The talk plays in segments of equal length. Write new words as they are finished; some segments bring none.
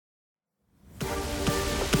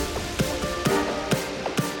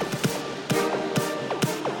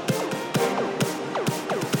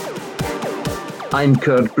I'm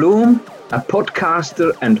Kurt Bloom, a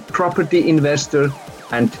podcaster and property investor,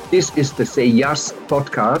 and this is the Say Yes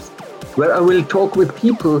podcast, where I will talk with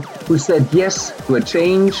people who said yes to a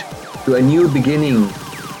change, to a new beginning.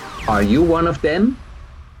 Are you one of them?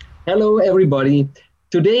 Hello, everybody.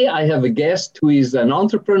 Today I have a guest who is an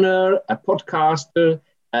entrepreneur, a podcaster,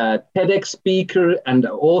 a TEDx speaker, and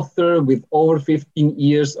an author with over 15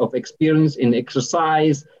 years of experience in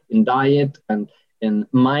exercise, in diet, and in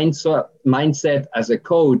mindset as a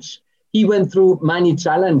coach. He went through many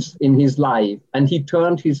challenges in his life, and he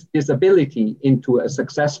turned his disability into a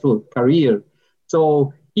successful career.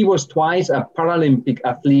 So he was twice a Paralympic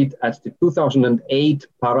athlete at the 2008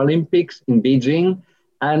 Paralympics in Beijing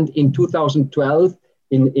and in 2012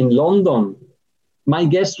 in London. My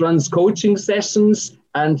guest runs coaching sessions,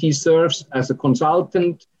 and he serves as a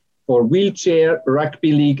consultant for Wheelchair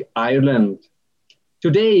Rugby League Ireland.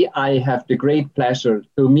 Today, I have the great pleasure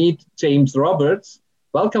to meet James Roberts.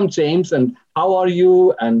 Welcome, James, and how are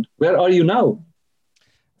you, and where are you now?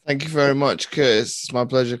 Thank you very much, Chris. It's my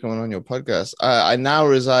pleasure coming on your podcast. I now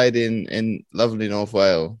reside in lovely North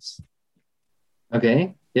Wales.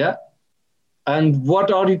 Okay, yeah. And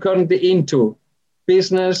what are you currently into?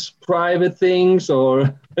 Business, private things,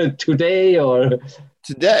 or today, or...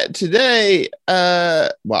 Today,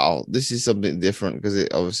 wow, this is something different because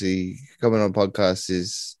it obviously coming on podcasts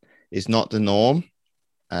is not the norm.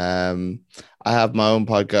 I have my own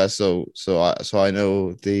podcast, so I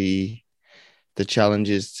know the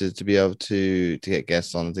challenges to be able to get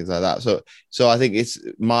guests on and things like that. So I think it's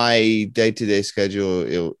my day-to-day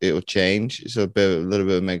schedule. It'll change. So a little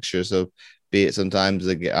bit of mixture. So be it sometimes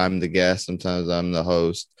I'm the guest, sometimes I'm the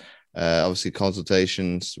host. Obviously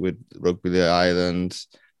consultations with Rugby League Ireland,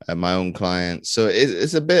 my own clients. So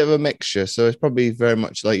it's a bit of a mixture. So it's probably very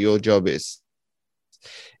much like your job.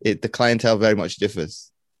 The clientele very much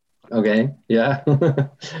differs. Okay, yeah,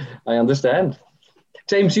 I understand.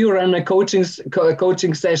 James, you run a coaching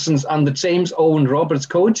sessions on the James Owen Roberts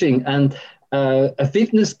Coaching and a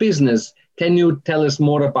fitness business. Can you tell us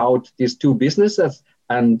more about these two businesses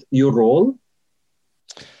and your role?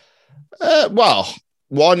 Well,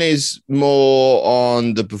 one is more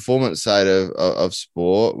on the performance side of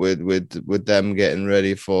sport with them getting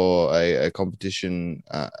ready for a competition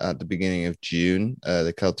at the beginning of June,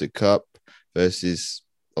 the Celtic Cup versus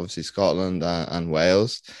obviously Scotland and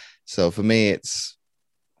Wales. So for me, it's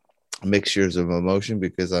mixtures of emotion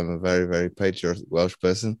because I'm a very, very patriotic Welsh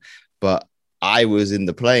person, but I was in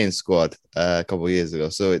the playing squad a couple of years ago.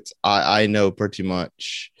 So I know pretty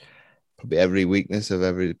much probably every weakness of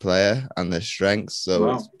every player and their strengths.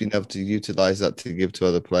 So It's being able to utilize that to give to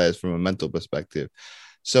other players from a mental perspective.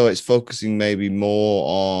 So it's focusing maybe more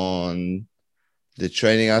on the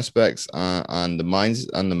training aspects and the minds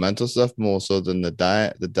and the mental stuff more so than the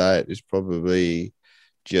diet. The diet is probably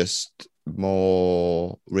just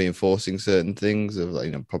more reinforcing certain things of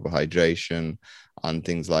proper hydration and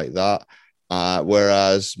things like that.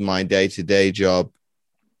 Whereas my day-to-day job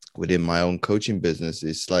within my own coaching business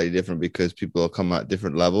is slightly different because people will come at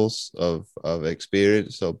different levels of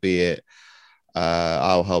experience. So be it,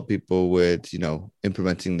 I'll help people with,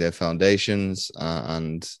 implementing their foundations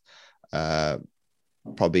and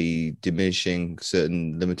probably diminishing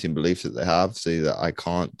certain limiting beliefs that they have. So that I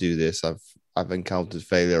can't do this. I've encountered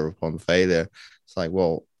failure upon failure. It's like,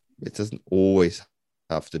 well, it doesn't always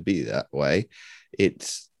have to be that way.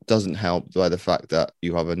 It doesn't help by the fact that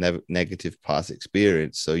you have a negative past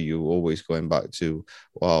experience. So you're always going back to,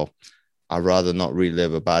 well, I'd rather not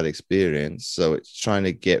relive a bad experience. So it's trying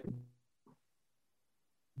to get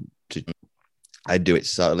to, I do it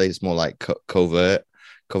subtly. It's more like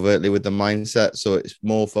covertly with the mindset. So it's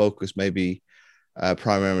more focused, maybe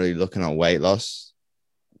primarily looking at weight loss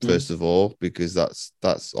first of all, because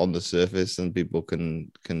that's on the surface and people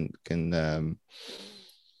can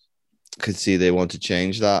see they want to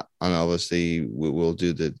change that. And obviously we'll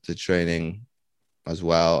do the training as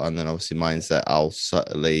well. And then obviously mindset, I'll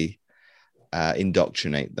subtly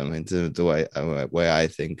indoctrinate them into the way I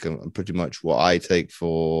think, and pretty much what I take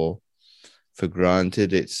for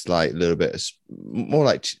granted. It's like a little bit more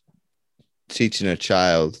like teaching a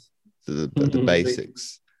child the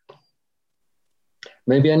basics.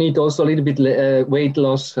 Maybe I need also a little bit weight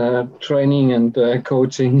loss training and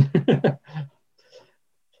coaching.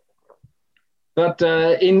 But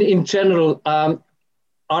in general, are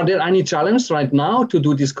there any challenges right now to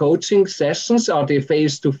do these coaching sessions? Are they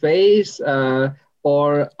face-to-face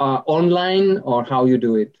or online, or how you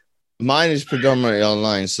do it? Mine is predominantly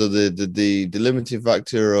online. So the limiting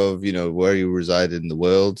factor of, where you reside in the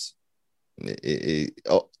world,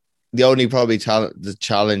 the only probably the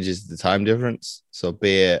challenge is the time difference. So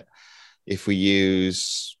be it if we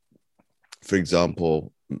use, for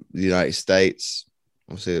example, the United States,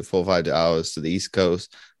 obviously 4 or 5 hours to the East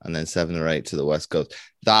Coast and then 7 or 8 to the West Coast,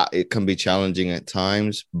 that it can be challenging at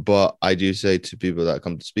times. But I do say to people that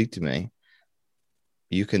come to speak to me,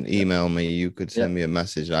 you can email me, you could send me a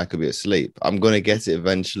message, and I could be asleep. I'm going to get it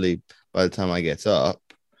eventually by the time I get up.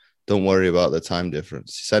 Don't worry about the time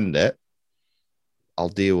difference. Send it. I'll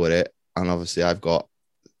deal with it. And obviously I've got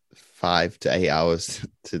 5 to 8 hours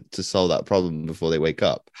to solve that problem before they wake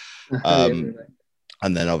up. And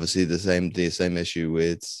then obviously the same issue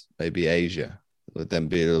with maybe Asia, with them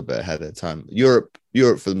being a little bit ahead of time. Europe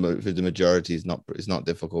for the majority is not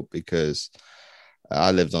difficult, because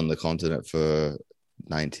I lived on the continent for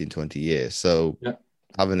 19, 20 years. So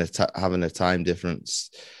having a time difference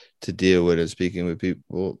to deal with and speaking with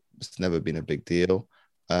people, it's never been a big deal.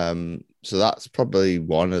 So that's probably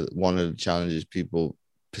one of the challenges people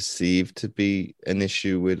perceive to be an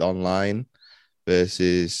issue with online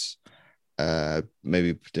versus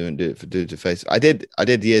maybe doing it face. I did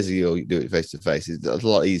years ago do it face to face. It's a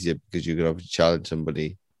lot easier because you can obviously challenge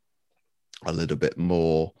somebody a little bit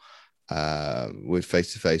more with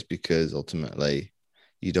face to face, because ultimately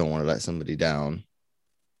you don't want to let somebody down.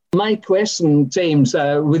 My question, James,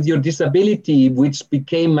 with your disability, which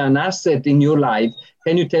became an asset in your life,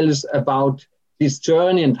 can you tell us about this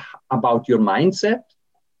journey and about your mindset?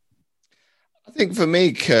 I think for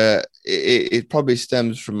me, Kurt, it probably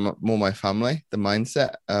stems from more my family, the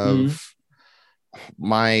mindset of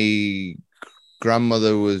my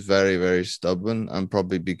grandmother was very, very stubborn, and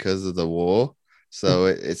probably because of the war. So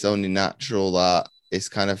it's only natural that it's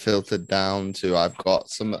kind of filtered down to I've got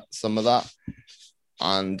some of that.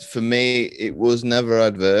 And for me, it was never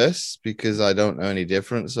adverse because I don't know any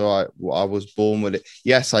different. So I was born with it.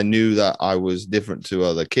 Yes, I knew that I was different to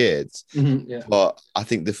other kids, but I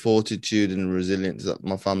think the fortitude and resilience that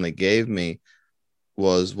my family gave me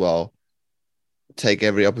was, well, take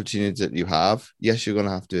every opportunity that you have. Yes, you're going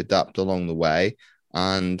to have to adapt along the way.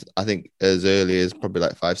 And I think as early as probably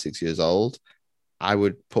like 5, 6 years old, I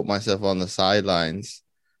would put myself on the sidelines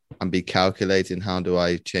and be calculating, how do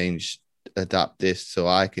I adapt this so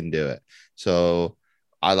I can do it. So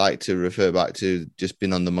I like to refer back to just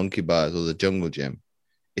being on the monkey bars or the jungle gym.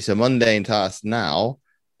 It's a mundane task now,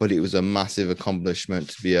 but it was a massive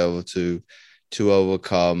accomplishment to be able to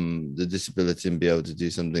overcome the disability and be able to do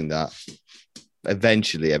something that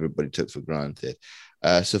eventually everybody took for granted.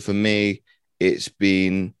 So for me, it's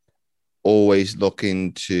been always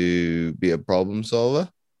looking to be a problem solver.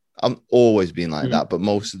 I'm always been like that, but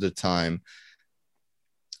most of the time,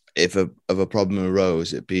 if a problem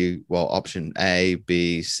arose, it'd be, well, option A,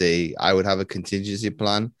 B, C. I would have a contingency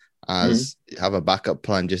plan, have a backup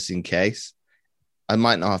plan just in case. I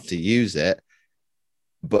might not have to use it,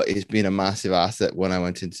 but it's been a massive asset when I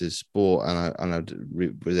went into sport, and I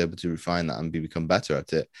was able to refine that and become better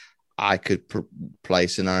at it. I could play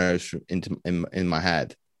scenarios in my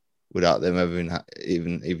head without them ever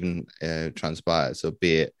even transpired. So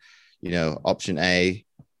be it, option A,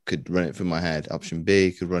 could run it from my head. Option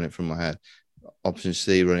B could run it from my head. Option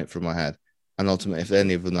C, run it from my head. And ultimately, if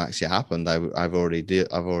any of them actually happened, I've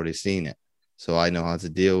already seen it, so I know how to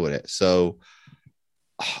deal with it. So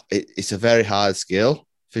it's a very hard skill,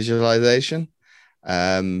 visualization,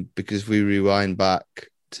 because we rewind back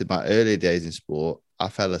to my early days in sport. I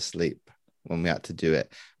fell asleep when we had to do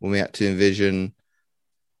it. When we had to envision,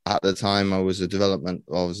 at the time I was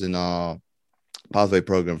in our pathway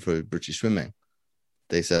program for British swimming.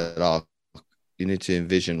 They said, "Oh, you need to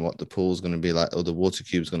envision what the pool's going to be like, or the water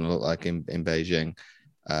cube's going to look like in Beijing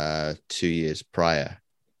 2 years prior."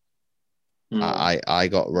 I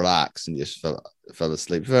got relaxed and just fell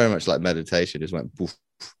asleep, very much like meditation. Just went poof,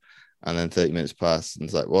 and then 30 minutes passed, and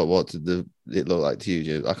it's like, what did it look like to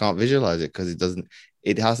you? I can't visualize it because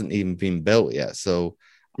it hasn't even been built yet. So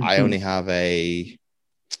I only have a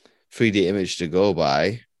 3D image to go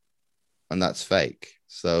by, and that's fake.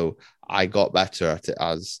 So I got better at it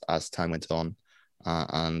as time went on,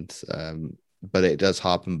 but it does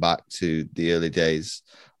harken back to the early days,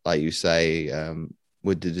 like you say,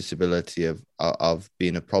 with the disability of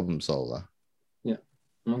being a problem solver. Yeah.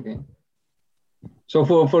 Okay. So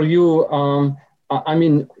for you, I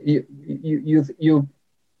mean, you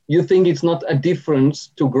think it's not a difference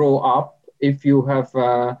to grow up if you have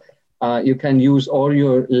you can use all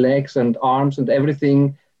your legs and arms and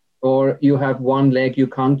everything, or you have one leg you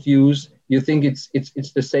can't use. You think it's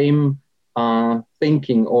the same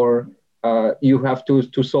thinking, or you have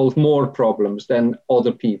to solve more problems than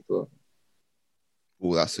other people?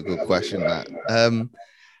 Oh, that's a good question.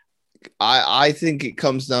 I think it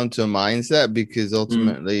comes down to a mindset, because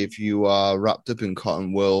ultimately, if you are wrapped up in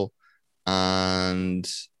cotton wool and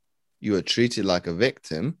you are treated like a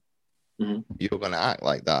victim, you're going to act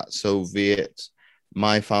like that. So, Viet,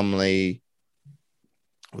 my family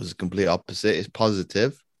was the complete opposite. It's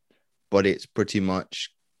positive, but it's pretty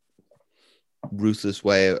much ruthless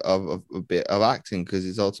way of a bit of acting, because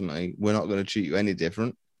it's ultimately, we're not going to treat you any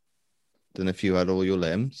different than if you had all your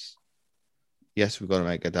limbs. Yes, we've got to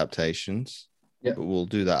make adaptations, but we'll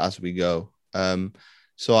do that as we go.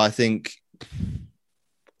 So I think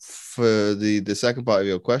for the second part of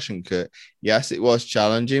your question, Kurt, yes, it was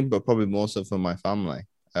challenging, but probably more so for my family.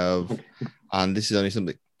 And this is only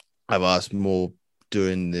something I've asked more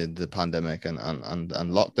during the pandemic and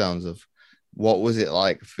lockdowns, of what was it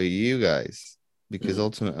like for you guys? Because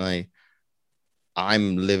ultimately,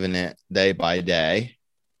 I'm living it day by day,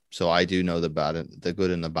 so I do know the bad, the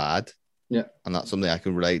good and the bad. Yeah, and that's something I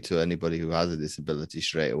can relate to anybody who has a disability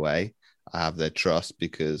straight away. I have their trust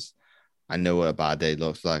because I know what a bad day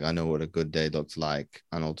looks like. I know what a good day looks like,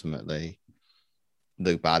 and ultimately,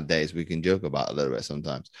 the bad days we can joke about a little bit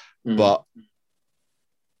sometimes, but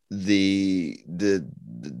the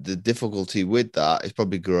difficulty with that is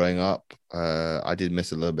probably growing up. I did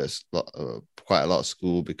miss a little bit, quite a lot of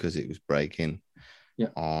school, because it was breaking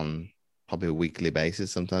on probably a weekly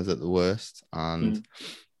basis, sometimes at the worst. And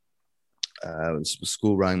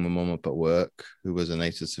school rang my mum up at work, who was a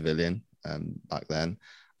native civilian back then,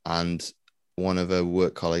 and one of her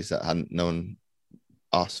work colleagues that hadn't known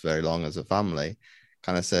us very long as a family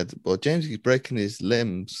kind of said, "Well, James is breaking his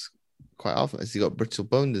limbs quite often. Has he got brittle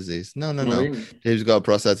bone disease?" No. Really? James got a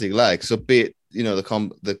prosthetic leg. So be it,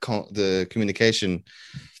 the communication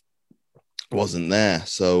wasn't there.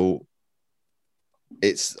 So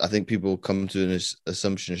I think people come to an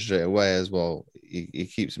assumption straight away as well. He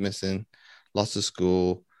keeps missing lots of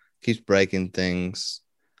school, keeps breaking things.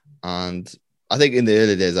 And I think in the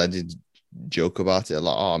early days, I did joke about it a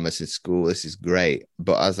lot. Oh, I'm missing school. This is great.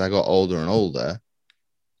 But as I got older and older,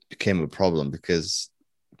 it became a problem, because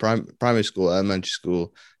primary school, elementary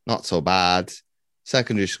school, not so bad.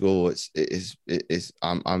 Secondary school,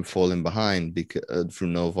 I'm falling behind because through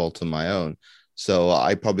no fault of my own. So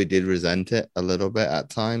I probably did resent it a little bit at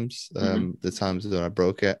times. The times that I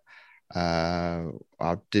broke it,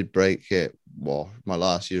 I did break it. Well, my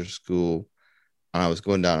last year of school, and I was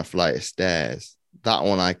going down a flight of stairs. That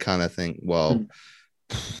one, I kind of think, well,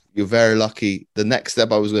 you're very lucky. The next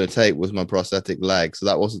step I was going to take was my prosthetic leg, so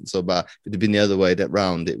that wasn't so bad. If it had been the other way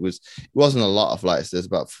round, it wasn't a lot of flight of stairs,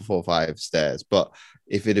 about 4 or 5 stairs. But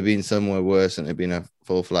if it had been somewhere worse and it had been a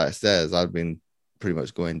full flight of stairs, I'd been pretty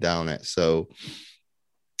much going down it. So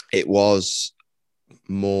it was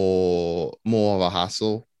more of a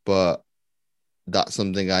hassle, but that's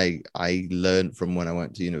something I learned from when I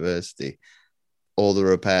went to university. All the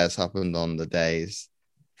repairs happened on the days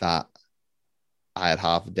that I had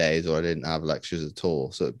half days or I didn't have lectures at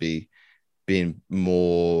all. So it'd be being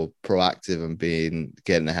more proactive and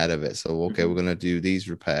getting ahead of it. So, okay, we're going to do these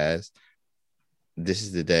repairs. This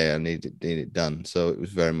is the day I need it done. So it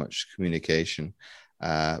was very much communication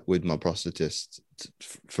with my prosthetist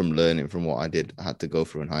from learning from what I had to go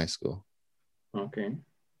through in high school. Okay.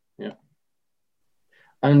 Yeah.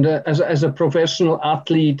 And as a professional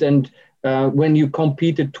athlete, and when you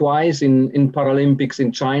competed twice in Paralympics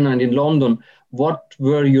in China and in London, what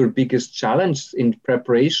were your biggest challenges in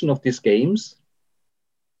preparation of these games?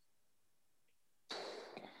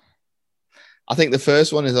 I think the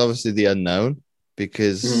first one is obviously the unknown,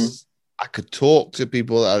 because I could talk to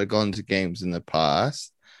people that had gone to games in the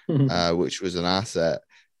past, which was an asset,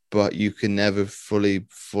 but you can never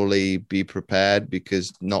fully be prepared,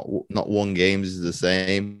 because not one game is the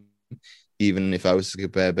same. Even if I was to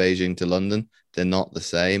compare Beijing to London, they're not the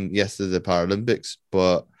same. Yes, they're the Paralympics,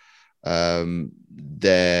 but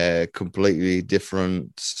they're completely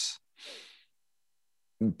different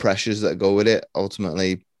pressures that go with it.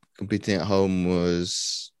 Ultimately, competing at home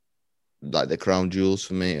was like the crown jewels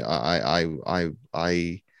for me.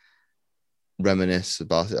 I reminisce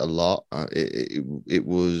about it a lot. It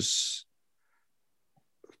was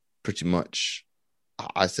pretty much,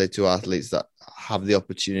 I say to athletes that have the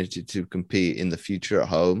opportunity to compete in the future at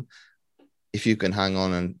home, if you can hang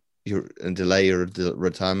on and delay your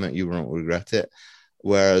retirement, you won't regret it.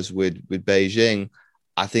 Whereas with Beijing,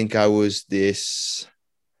 I think I was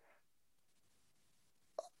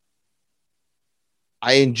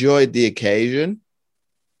I enjoyed the occasion,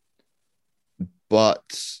 but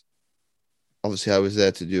obviously I was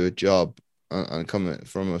there to do a job, and coming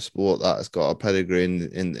from a sport that has got a pedigree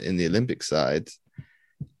in the Olympic side,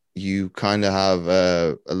 you kind of have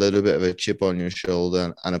a little bit of a chip on your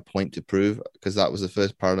shoulder and a point to prove, because that was the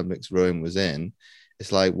first Paralympics rowing was in.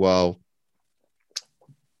 It's like, well,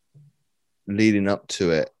 leading up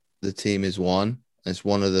to it, the team is one. It's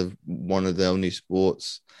one of the only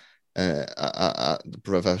sports at the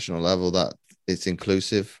professional level that it's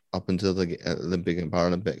inclusive up until the Olympic and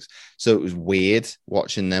Paralympics. So it was weird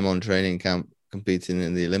watching them on training camp competing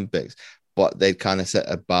in the Olympics, but they kind of set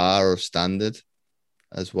a bar of standard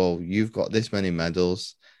as well. You've got this many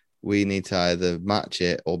medals. We need to either match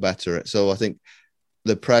it or better it. So I think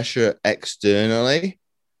the pressure externally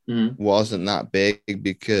wasn't that big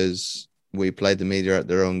because we played the media at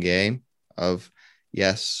their own game of,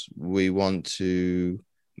 yes, we want to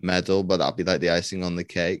medal, but that'll be like the icing on the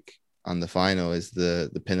cake. And the final is the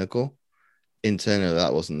pinnacle. Internally,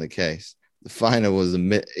 that wasn't the case. The final was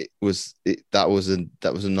that was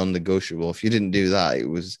a non-negotiable. If you didn't do that,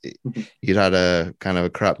 you'd had a kind of a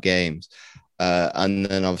crap games. And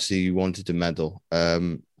then obviously you wanted to medal.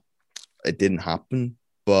 It didn't happen,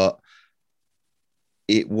 but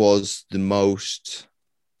it was the most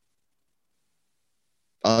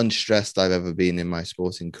unstressed I've ever been in my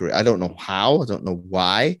sporting career. I don't know how, I don't know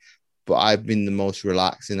why, but I've been the most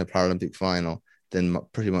relaxed in a Paralympic final than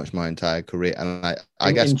pretty much my entire career. And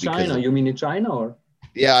I guess in China, you mean in China or?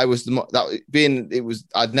 Yeah, I was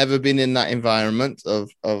I'd never been in that environment of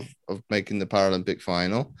making the Paralympic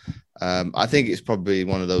final. I think it's probably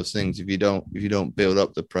one of those things. If you don't build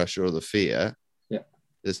up the pressure or the fear,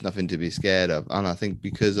 there's nothing to be scared of. And I think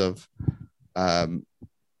because of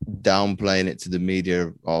downplaying it to the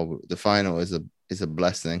media, or the final is a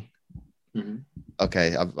blessing. Mm-hmm.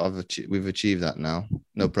 Okay, we've achieved that now.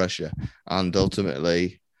 No pressure, and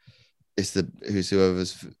ultimately, it's whoever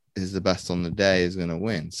is the best on the day is going to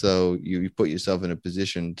win. So you put yourself in a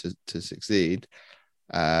position to succeed.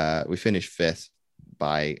 We finished fifth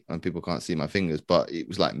by, and people can't see my fingers, but it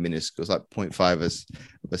was like minuscule. It was like 0.5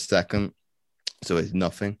 of a second, so it's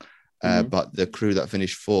nothing. Mm-hmm. But the crew that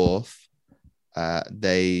finished fourth,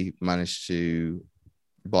 they managed to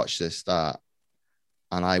botch their start.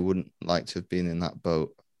 And I wouldn't like to have been in that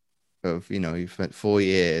boat of, you spent 4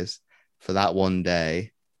 years for that one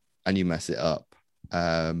day and you mess it up.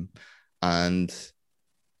 And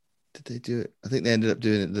did they do it? I think they ended up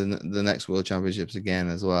doing it the next World Championships again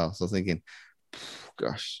as well. So I was thinking,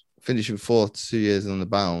 gosh, finishing fourth 2 years on the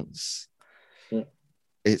bounce. Yeah.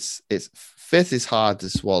 It's fifth is hard to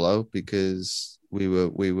swallow because we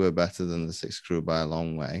were better than the sixth crew by a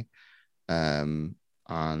long way. And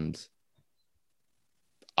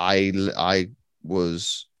I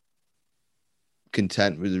was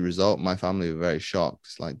content with the result. My family were very shocked.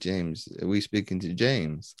 It's like, James, are we speaking to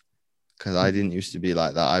James? Because I didn't used to be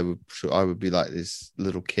like that. I would be like this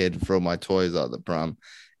little kid, throw my toys out the pram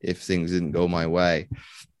if things didn't go my way.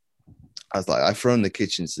 I was like, I've thrown the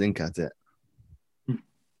kitchen sink at it,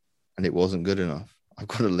 and it wasn't good enough. I've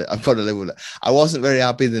got to live with it. I wasn't very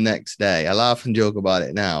happy the next day. I laugh and joke about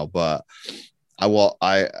it now, but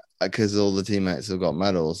because all the teammates have got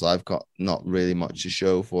medals, I've got not really much to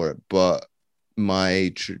show for it. But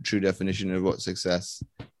my true definition of what success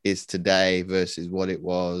is today versus what it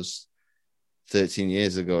was 13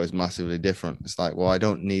 years ago is massively different. It's like, well, I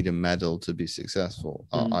don't need a medal to be successful.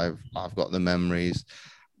 I've got the memories.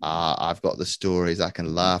 I've got the stories. I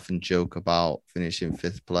can laugh and joke about finishing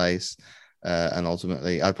fifth place. And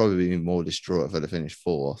ultimately, I'd probably be more distraught if I'd have finished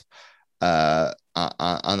fourth. And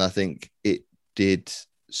I think it did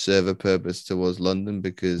serve a purpose towards London,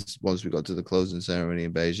 because once we got to the closing ceremony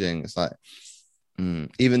in Beijing, it's like,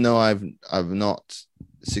 even though I've not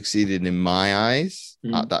succeeded in my eyes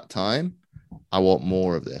at that time, I want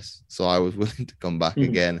more of this. So I was willing to come back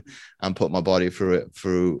again and put my body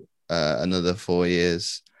through another 4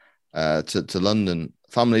 years to London.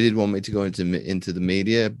 Family did want me to go into the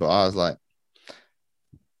media, but I was like,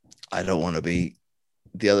 I don't want to be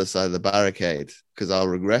the other side of the barricade because I'll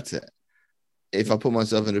regret it. If I put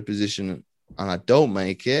myself in a position and I don't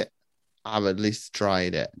make it, I've at least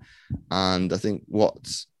tried it. And I think what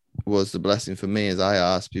was the blessing for me is I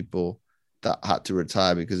asked people that had to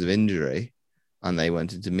retire because of injury and they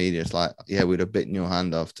went into media. It's like, yeah, we'd have bitten your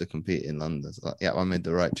hand off to compete in London. So like, yeah, I made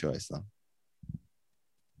the right choice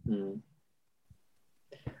then.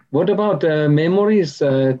 What about memories,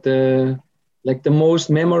 the most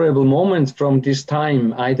memorable moments from this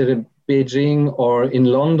time, either in Beijing or in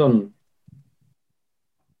London?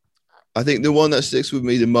 I think the one that sticks with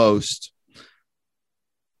me the most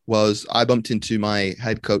was I bumped into my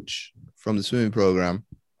head coach from the swimming program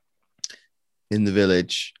in the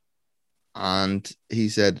village. And he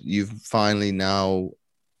said, you've finally now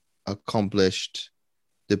accomplished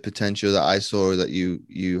the potential that I saw that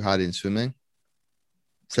you had in swimming.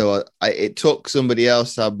 So it took somebody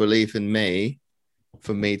else to have belief in me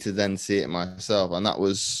for me to then see it myself. And that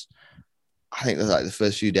was I think like the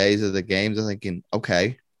first few days of the games, I'm thinking,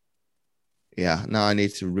 okay, yeah, now I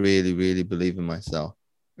need to really, really believe in myself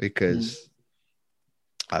because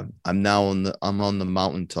I'm now on the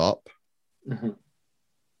mountaintop. Mm-hmm.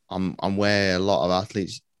 I'm where a lot of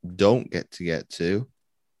athletes don't get to.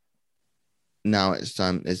 Now it's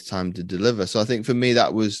time to deliver. So I think for me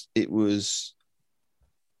it was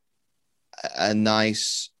a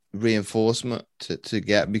nice reinforcement to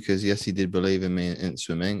get, because yes, he did believe in me in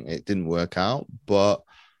swimming. It didn't work out, but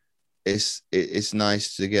it's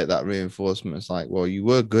nice to get that reinforcement. It's like, well, you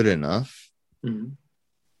were good enough. Mm-hmm.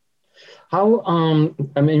 How,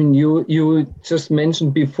 I mean, you just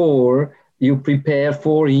mentioned before you prepare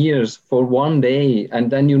 4 years for one day and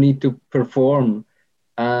then you need to perform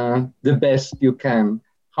the best you can.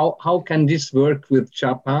 How can this work with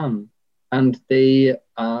Japan? And they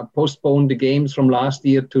postponed the games from last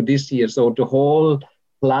year to this year. So the whole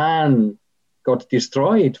plan got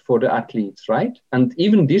destroyed for the athletes, right? And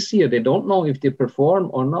even this year, they don't know if they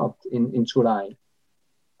perform or not in July.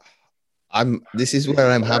 This is where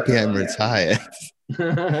I'm happy I'm retired.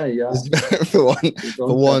 Yeah. for You for don't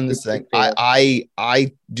have one to thing, prepare. I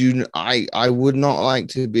would not like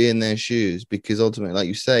to be in their shoes, because ultimately, like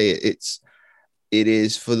you say, it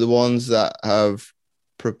is for the ones that have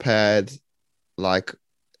prepared like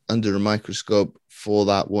under a microscope for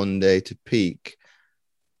that one day to peak.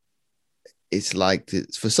 It's like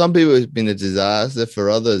for some people it's been a disaster, for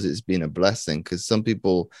others it's been a blessing, because some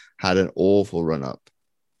people had an awful run up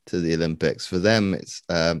to the Olympics. For them, it's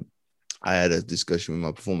I had a discussion with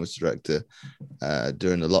my performance director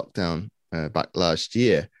during the lockdown back last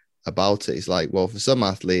year about it. It's like, well, for some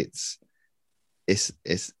athletes, it's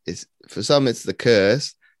for some it's the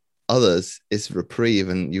curse. Others, it's reprieve,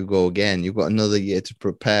 and you go again. You've got another year to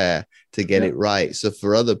prepare to get it right. So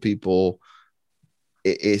for other people,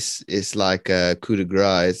 it's like a coup de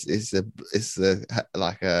grace. It's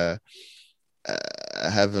like a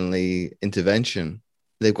heavenly intervention.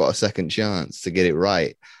 They've got a second chance to get it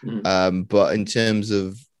right. But in terms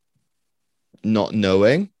of not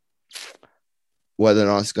knowing whether or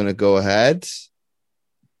not it's going to go ahead,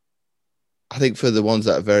 I think for the ones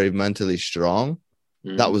that are very mentally strong,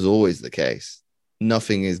 that was always the case.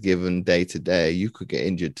 Nothing is given day to day. You could get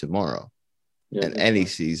injured tomorrow. And any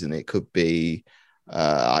season, it could be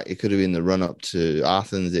it could have been the run up to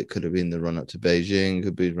Athens, it could have been the run up to Beijing, it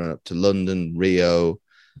could be the run up to London, Rio,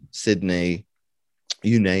 Sydney,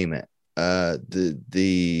 you name it.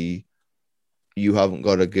 You haven't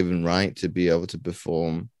got a given right to be able to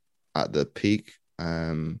perform at the peak.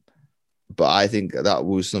 But I think that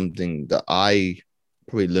was something that I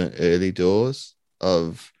probably learned early doors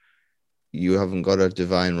of. You haven't got a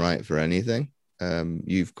divine right for anything.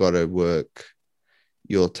 You've got to work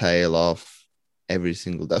your tail off every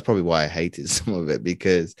single. That's probably why I hated some of it,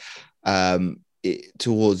 because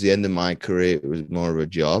towards the end of my career, it was more of a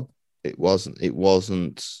job. It wasn't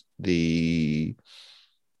the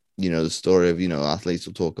the story of athletes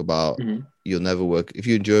will talk about you'll never work if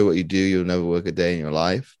you enjoy what you do, you'll never work a day in your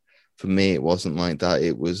life. For me, it wasn't like that.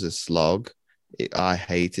 It was a slog. I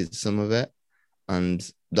hated some of it, and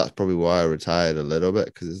that's probably why I retired a little bit,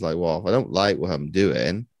 because it's like, well, if I don't like what I'm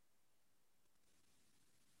doing,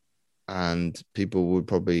 and people would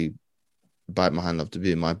probably bite my hand off to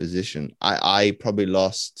be in my position, I probably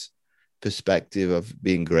lost perspective of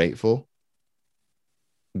being grateful,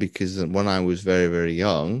 because when I was very, very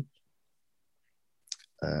young,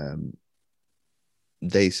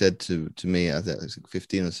 they said to me, I think it was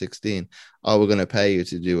 15 or 16, oh, we're going to pay you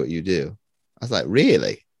to do what you do. I was like,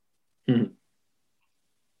 really?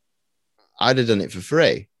 I'd have done it for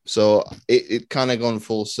free. So it kind of gone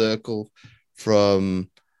full circle from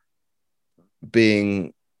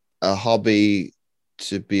being a hobby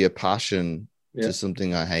to be a passion to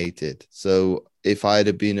something I hated. So if I'd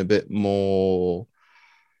have been a bit more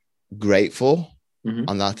grateful,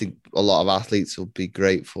 and I think a lot of athletes will be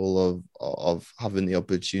grateful of having the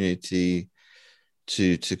opportunity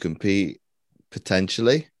to compete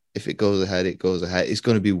potentially. If it goes ahead, it goes ahead. It's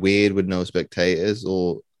going to be weird with no spectators,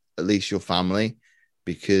 or at least your family,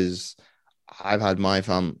 because I've had my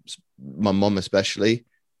mum especially,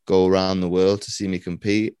 go around the world to see me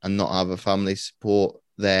compete and not have a family support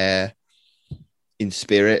there in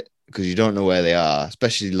spirit, because you don't know where they are,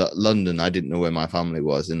 especially London. I didn't know where my family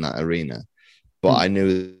was in that arena, but I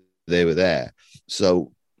knew they were there.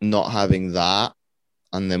 So not having that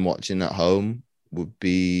and then watching at home would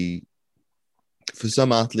be, for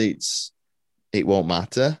some athletes, it won't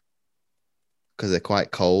matter because they're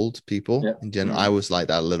quite cold people in general. I was like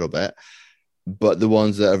that a little bit, but the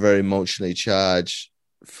ones that are very emotionally charged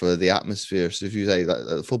for the atmosphere. So if you say that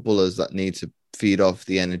the footballers that need to feed off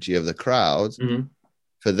the energy of the crowd. Mm-hmm.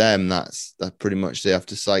 For them, that pretty much they have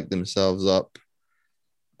to psych themselves up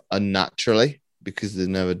unnaturally because they've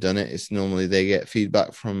never done it. It's normally they get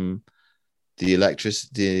feedback from the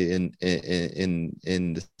electricity in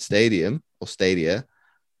the stadium or stadia,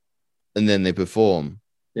 and then they perform.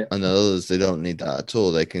 Yeah. And the others, they don't need that at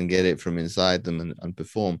all. They can get it from inside them and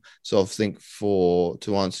perform. So I think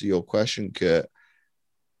to answer your question, Kurt,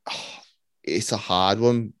 it's a hard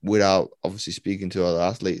one without obviously speaking to other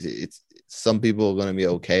athletes. It's some people are going to be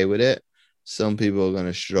okay with it. Some people are going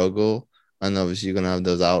to struggle. And obviously you're going to have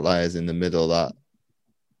those outliers in the middle that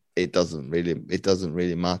it doesn't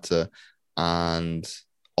really matter. And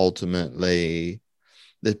ultimately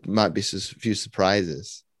there might be a few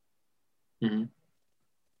surprises. Mm-hmm.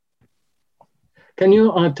 Can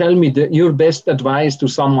you tell me your best advice to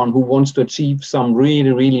someone who wants to achieve some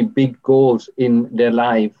really, really big goals in their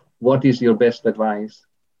life? What is your best advice?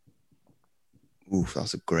 Oof,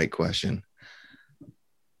 that's a great question.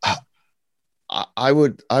 I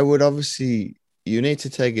would obviously, you need to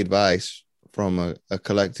take advice from a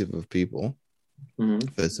collective of people, mm-hmm.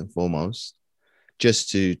 first and foremost,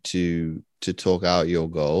 just to talk out your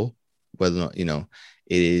goal, whether or not,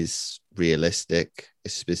 it is realistic,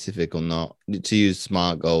 is specific or not, to use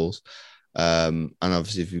SMART goals. And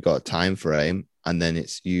obviously if you've got a time frame, and then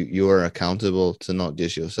it's you are accountable to not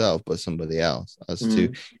just yourself, but somebody else as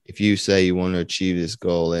to, if you say you want to achieve this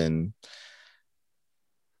goal in,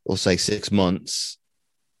 we'll say 6 months,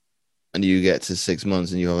 and you get to 6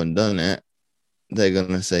 months and you haven't done it, they're going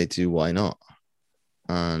to say to you, why not?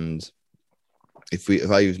 And if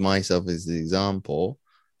I use myself as the example,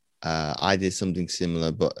 I did something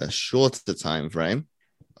similar, but a shorter time frame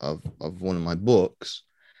of one of my books,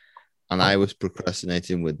 and I was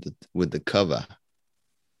procrastinating with the cover,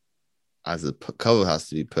 as the cover has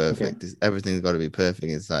to be perfect. Okay. Everything's got to be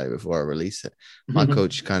perfect inside before I release it. My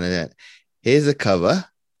coach kind of said, "Here's a cover,"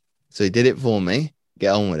 so he did it for me.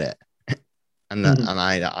 Get on with it, and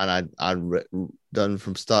I'd done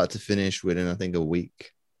from start to finish within, I think, a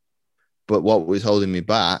week. But what was holding me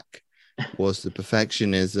back was the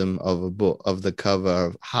perfectionism of a book, of the cover,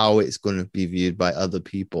 of how it's going to be viewed by other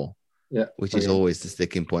people, which is always the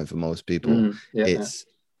sticking point for most people. It's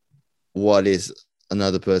what is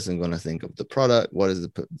another person going to think of the product? What is the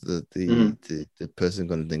person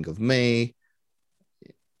going to think of me?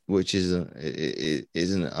 Which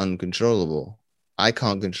isn't uncontrollable. I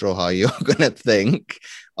can't control how you're going to think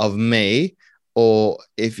of me, or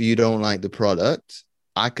if you don't like the product,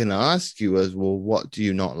 I can ask you as well, what do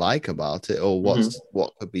you not like about it, or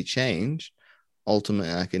what could be changed?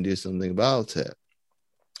 Ultimately, I can do something about it.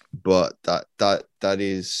 But that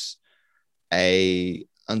is a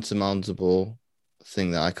unsurmountable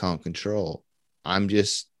thing that I can't control. I'm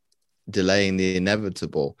just delaying the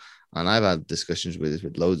inevitable. And I've had discussions with this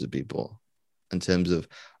with loads of people in terms of,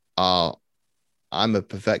 I'm a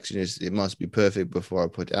perfectionist. It must be perfect before I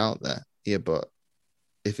put it out there. Yeah, but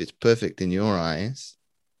if it's perfect in your eyes,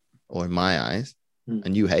 or in my eyes,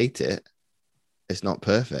 and you hate it, it's not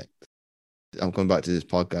perfect. I'm coming back to this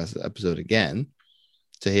podcast episode again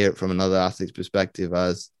to hear it from another athlete's perspective,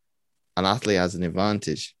 as an athlete has an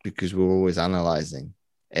advantage because we're always analyzing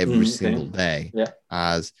every single day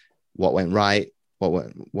as what went right,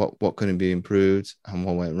 what couldn't be improved, and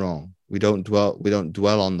what went wrong. We don't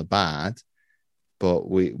dwell on the bad, but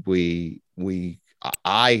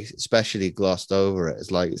I especially glossed over it.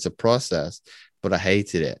 It's like, it's a process, but I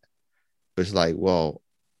hated it. But it's like, well,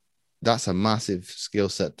 that's a massive skill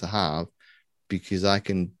set to have, because I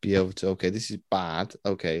can be able to, okay, this is bad.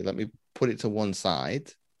 Okay, let me put it to one side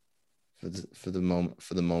for the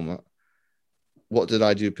moment. What did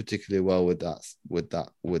I do particularly well with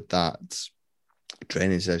that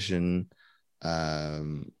training session,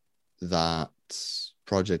 that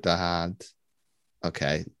project I had?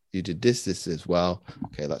 Okay, you did this as well.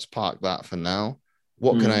 Okay, let's park that for now.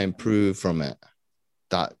 What can I improve from it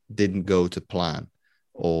that didn't go to plan,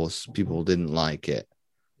 or people didn't like it?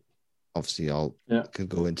 Obviously, can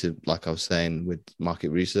go into, like I was saying, with market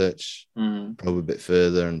research, probably a bit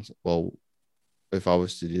further. And, well, if I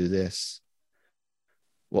was to do this,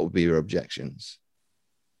 what would be your objections?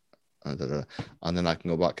 And then I can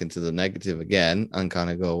go back into the negative again and kind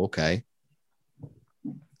of go, okay,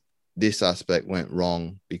 this aspect went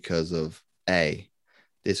wrong because of A.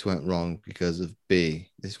 This went wrong because of B.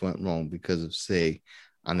 This went wrong because of C.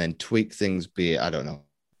 And then tweak things, be it, I don't know.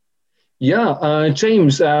 Yeah,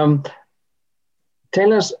 James, tell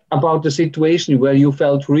us about the situation where you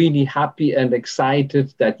felt really happy and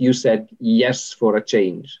excited that you said yes for a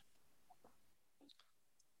change.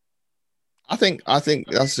 I think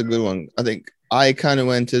that's a good one. I think I kind of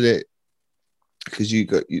went to it because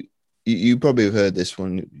you probably have heard this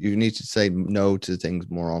one. You need to say no to things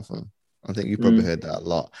more often. I think you probably heard that a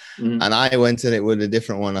lot. And I went in it with a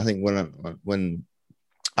different one. I think when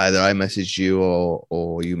either I messaged you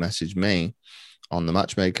or you messaged me on the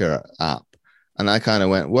Matchmaker app, and I kind of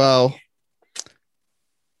went, well,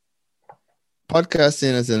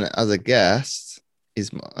 podcasting as a guest is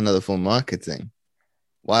another form of marketing.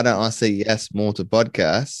 Why don't I say yes more to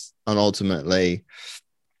podcasts? And ultimately,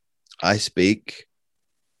 I speak.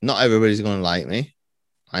 Not everybody's going to like me.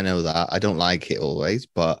 I know that. I don't like it always,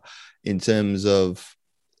 but in terms of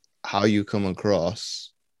how you come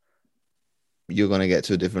across, you're going to get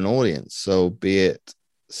to a different audience. So be it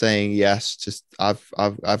saying yes, just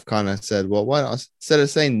I've kind of said, well, why not, instead of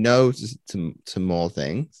saying no to more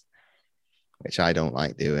things, which I don't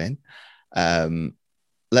like doing,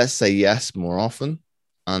 let's say yes more often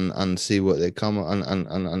and see what they come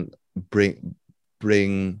and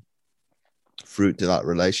bring fruit to that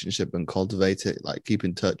relationship and cultivate it, like keep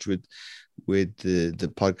in touch with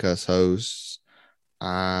the podcast hosts,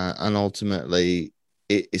 and ultimately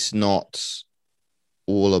it's not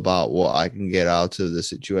all about what I can get out of the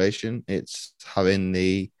situation. It's having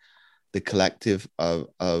the collective of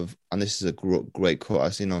and this is a great quote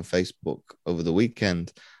I've seen on Facebook over the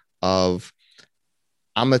weekend, of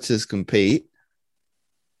amateurs compete,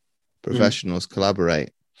 professionals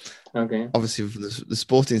collaborate. Okay. Obviously, for the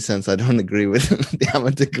sporting sense, I don't agree with the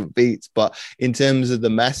amateur competes, but in terms of the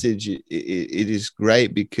message, it is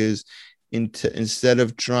great because instead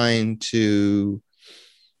of trying to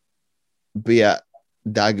be at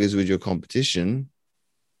daggers with your competition,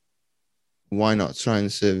 why not try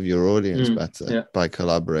and serve your audience better by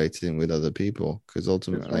collaborating with other people? Because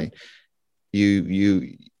ultimately,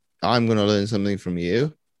 I'm going to learn something from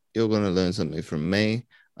you, you're going to learn something from me,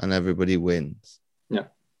 and everybody wins. Yeah,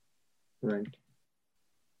 right.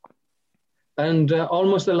 And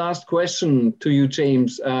almost the last question to you,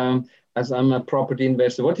 James. As I'm a property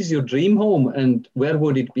investor, what is your dream home and where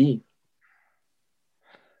would it be?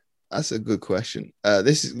 That's a good question.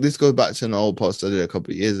 This goes back to an old post I did a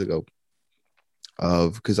couple of years ago.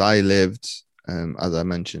 Because I lived, as I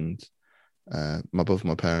mentioned, both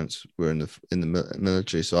my parents were in the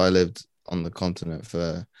military, so I lived on the continent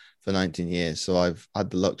for 19 years. So I've had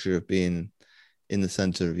the luxury of being in the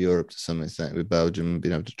center of Europe to some extent with Belgium,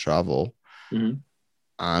 being able to travel.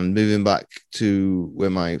 And moving back to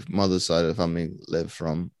where my mother's side of the family lived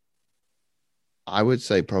from, I would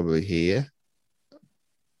say probably here.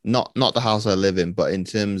 Not the house I live in, but in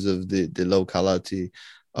terms of the locality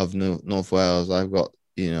of North Wales, I've got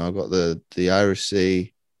the Irish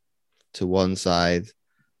Sea to one side,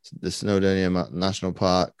 the Snowdonia National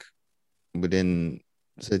Park within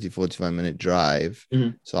 45-minute drive.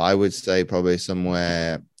 So I would say probably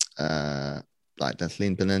somewhere like the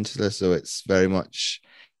Llŷn Peninsula. So it's very much,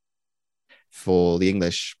 for the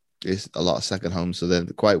English, it's a lot of second homes. So they're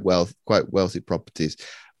quite wealthy properties.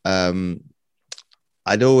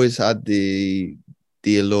 I'd always had the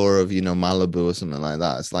allure of, Malibu or something like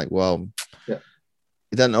that. It's like, well,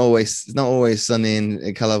 it's not always sunny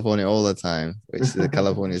in California all the time, which the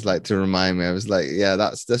Californians like to remind me. I was like, yeah,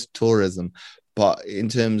 that's tourism. But in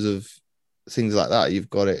terms of things like that, you've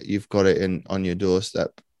got it in on your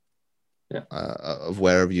doorstep of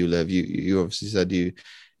wherever you live. You obviously said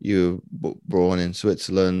you were born in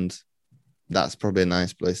Switzerland. That's probably a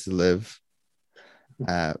nice place to live.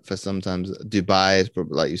 For sometimes Dubai is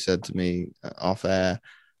probably, like you said to me off air,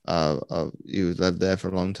 you lived there for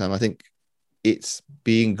a long time. I think it's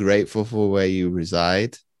being grateful for where you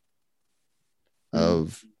reside.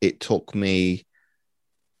 It took me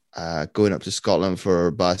going up to Scotland for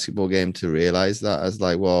a basketball game to realize that, as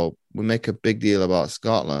like, well, we make a big deal about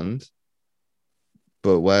Scotland,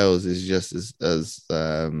 but Wales is just as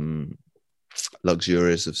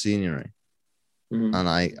luxurious of scenery. And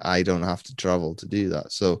I don't have to travel to do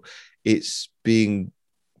that. So it's being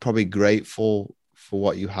probably grateful for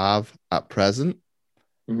what you have at present.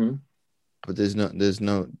 But there's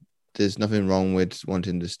nothing wrong with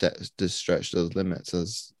wanting to stretch those limits.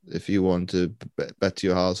 As if you want to better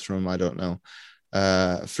your house from, I don't know,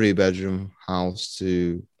 3-bedroom house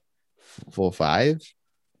to 4-5,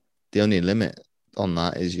 the only limit on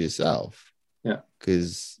that is yourself. Yeah.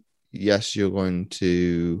 Because yes, you're going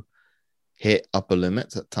to hit upper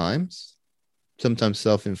limits at times, sometimes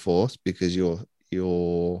self-enforced, because you're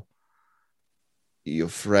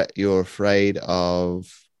afraid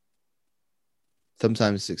of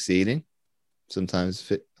sometimes succeeding,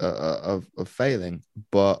 sometimes of failing.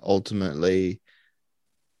 But ultimately,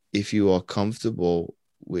 if you are comfortable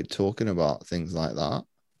with talking about things like that,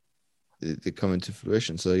 they come into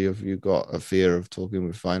fruition. So you've got a fear of talking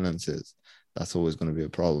with finances, That's always going to be a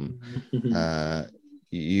problem. Mhm.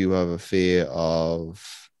 You have a fear of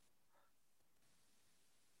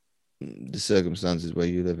the circumstances where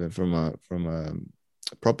you live in from a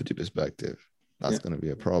property perspective. That's Yeah. going to be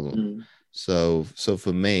a problem. Mm. So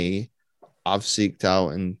for me, I've seeked out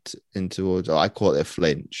into I call it a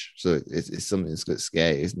flinch. So it's something that's got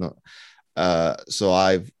scary. It's not. So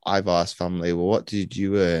I've asked family, well, what did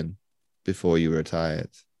you earn before you retired?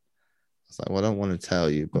 It's like, well, I don't want to tell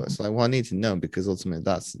you, but it's like, well, I need to know because ultimately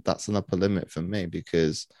that's an upper limit for me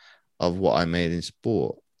because of what I made in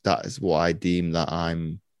sport. That is what I deem that I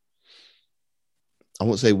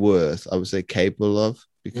won't say worth, I would say capable of Mm.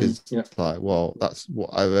 because Yeah. it's like, well, that's what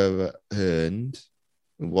I've ever earned.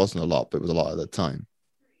 It wasn't a lot, but it was a lot at the time.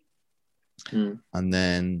 Mm. And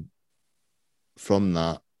then from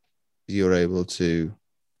that, you're able to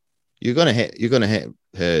you're gonna hit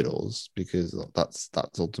hurdles because that's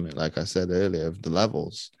ultimately, like I said earlier, of the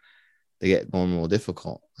levels. They get more and more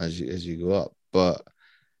difficult as you go up. But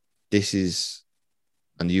this is,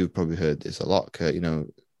 and you've probably heard this a lot, Kurt,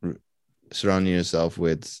 surrounding yourself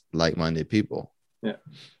with like-minded people. Yeah.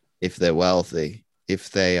 If they're wealthy, if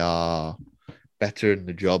they are better in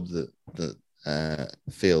the job that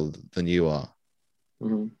field than you are,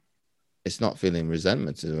 Mm. it's not feeling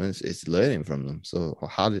resentment to them. It's learning from them. So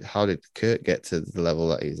how did Kurt get to the level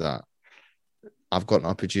that he's at? I've got an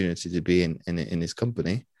opportunity to be in his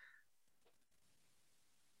company.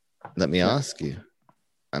 Let me Yeah. ask you.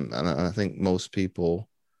 And I think most people,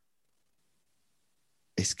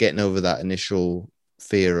 it's getting over that initial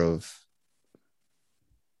fear of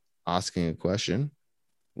asking a question,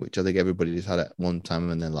 which I think everybody's had at one time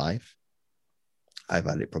in their life. I've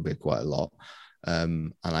had it probably quite a lot.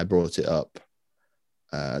 And I brought it up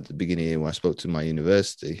at the beginning when I spoke to my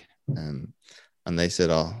university. And they said,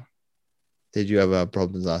 oh, did you ever have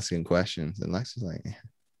problems asking questions? And Lex was like,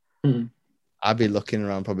 Mm. I'd be looking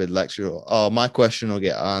around probably the lecture, oh, my question will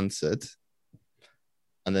get answered.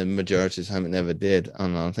 And then majority of the time it never did.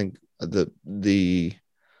 And I think I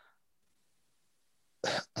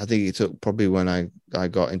think it took probably when I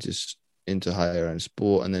got into higher end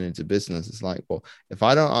sport and then into business. It's like, well, if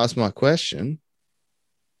I don't ask my question,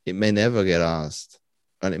 it may never get asked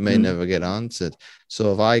and it may Mm. never get answered.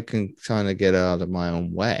 So if I can kind of get out of my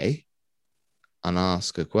own way and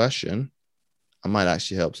ask a question, I might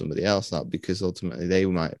actually help somebody else out because ultimately they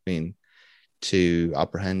might have been too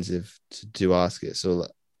apprehensive to ask it. So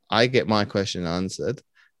I get my question answered,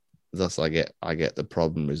 thus I get the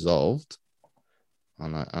problem resolved,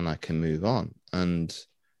 and I can move on. And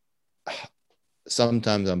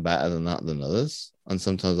sometimes I'm better than that than others, and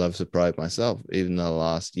sometimes I've surprised myself, even in the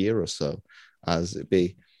last year or so, as it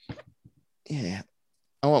be. Yeah,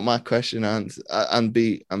 I want my question answered,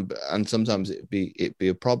 and sometimes it be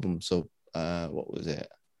a problem. So, what was it?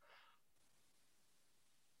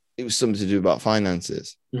 It was something to do about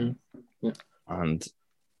finances, Mm. Yeah. and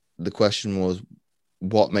the question was,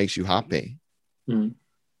 "What makes you happy?" Mm.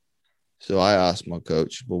 So I asked my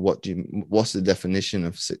coach, "Well, what's the definition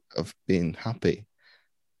of being happy?"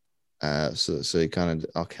 So he kind of,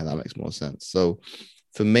 okay, that makes more sense. So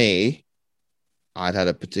for me, I'd had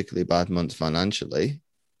a particularly bad month financially,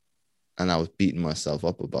 and I was beating myself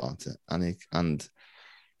up about it. And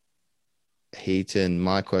he turned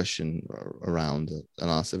my question around and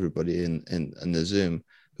asked everybody in the Zoom,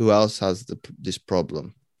 who else has this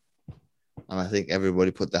problem? And I think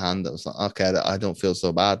everybody put their hand up. I was like, okay, I don't feel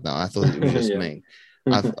so bad now. I thought it was just Yeah. me.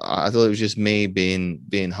 I thought it was just me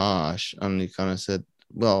being harsh. And he kind of said,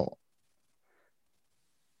 well,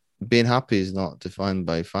 being happy is not defined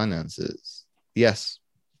by finances. Yes,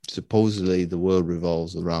 supposedly the world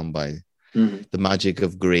revolves around by Mm. the magic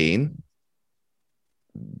of green,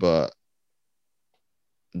 but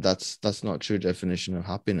that's not true definition of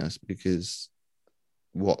happiness because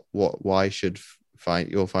why should find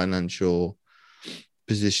your financial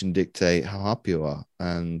position dictate how happy you are?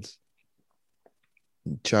 And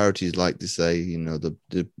charities like to say,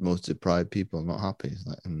 the most deprived people are not happy. It's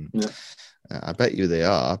like, Yeah. I bet you they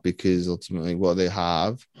are because ultimately what they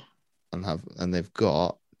have and they've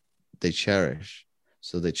got, they cherish.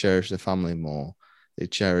 So they cherish their family more. They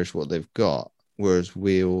cherish what they've got. Whereas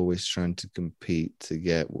we're always trying to compete to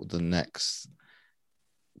get the next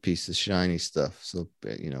piece of shiny stuff. So,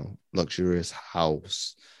 luxurious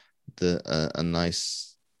house, a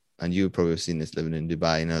nice, and you've probably seen this living in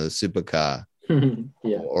Dubai, the supercar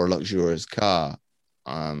Yeah. or luxurious car,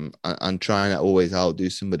 and trying to always outdo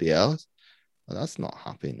somebody else. Well, that's not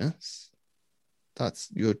happiness. That's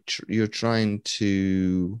you're trying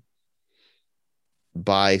to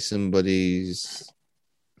buy somebody's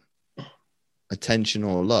attention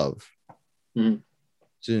or love. Mm.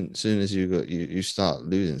 Soon as you start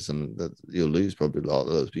losing some, that you'll lose probably a lot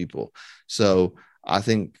of those people. So I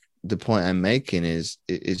think the point I'm making is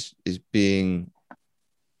being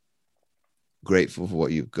grateful for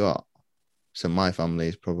what you've got. So my family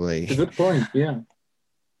is probably a good point. Yeah,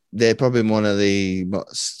 they're probably one of the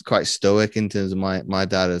quite stoic in terms of my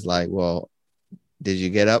dad is like, well, did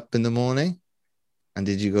you get up in the morning, and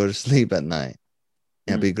did you go to sleep at night?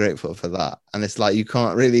 Yeah, be grateful for that. And it's like you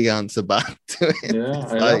can't really answer back to it. Yeah,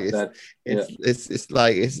 I love that.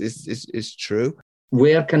 It's true.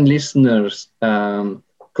 Where can listeners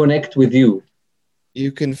connect with you?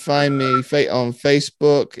 You can find me on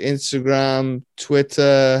Facebook, Instagram,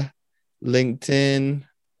 Twitter, LinkedIn.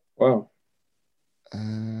 Wow.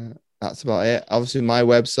 That's about it. Obviously, my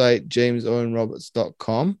website,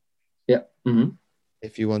 jamesowenroberts.com. Yeah. Mm-hmm.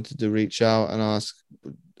 If you wanted to reach out and ask,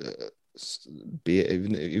 be it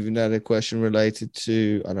even had a question related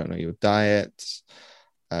to, I don't know, your diet,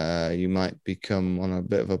 you might become on a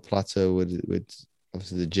bit of a plateau with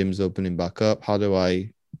obviously the gym's opening back up. How do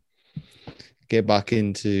I get back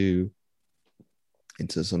into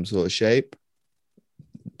some sort of shape?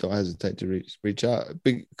 Don't hesitate to reach out.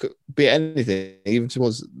 Be anything, even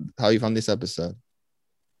towards how you found this episode.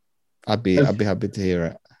 I'd be happy to hear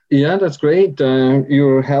it. Yeah, that's great.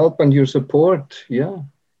 Your help and your support. Yeah.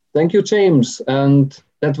 Thank you, James. And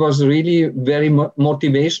that was really very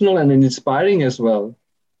motivational and inspiring as well.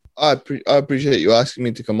 I appreciate you asking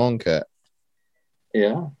me to come on, Kurt.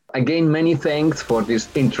 Yeah. Again, many thanks for this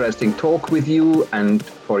interesting talk with you and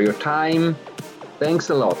for your time. Thanks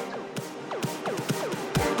a lot.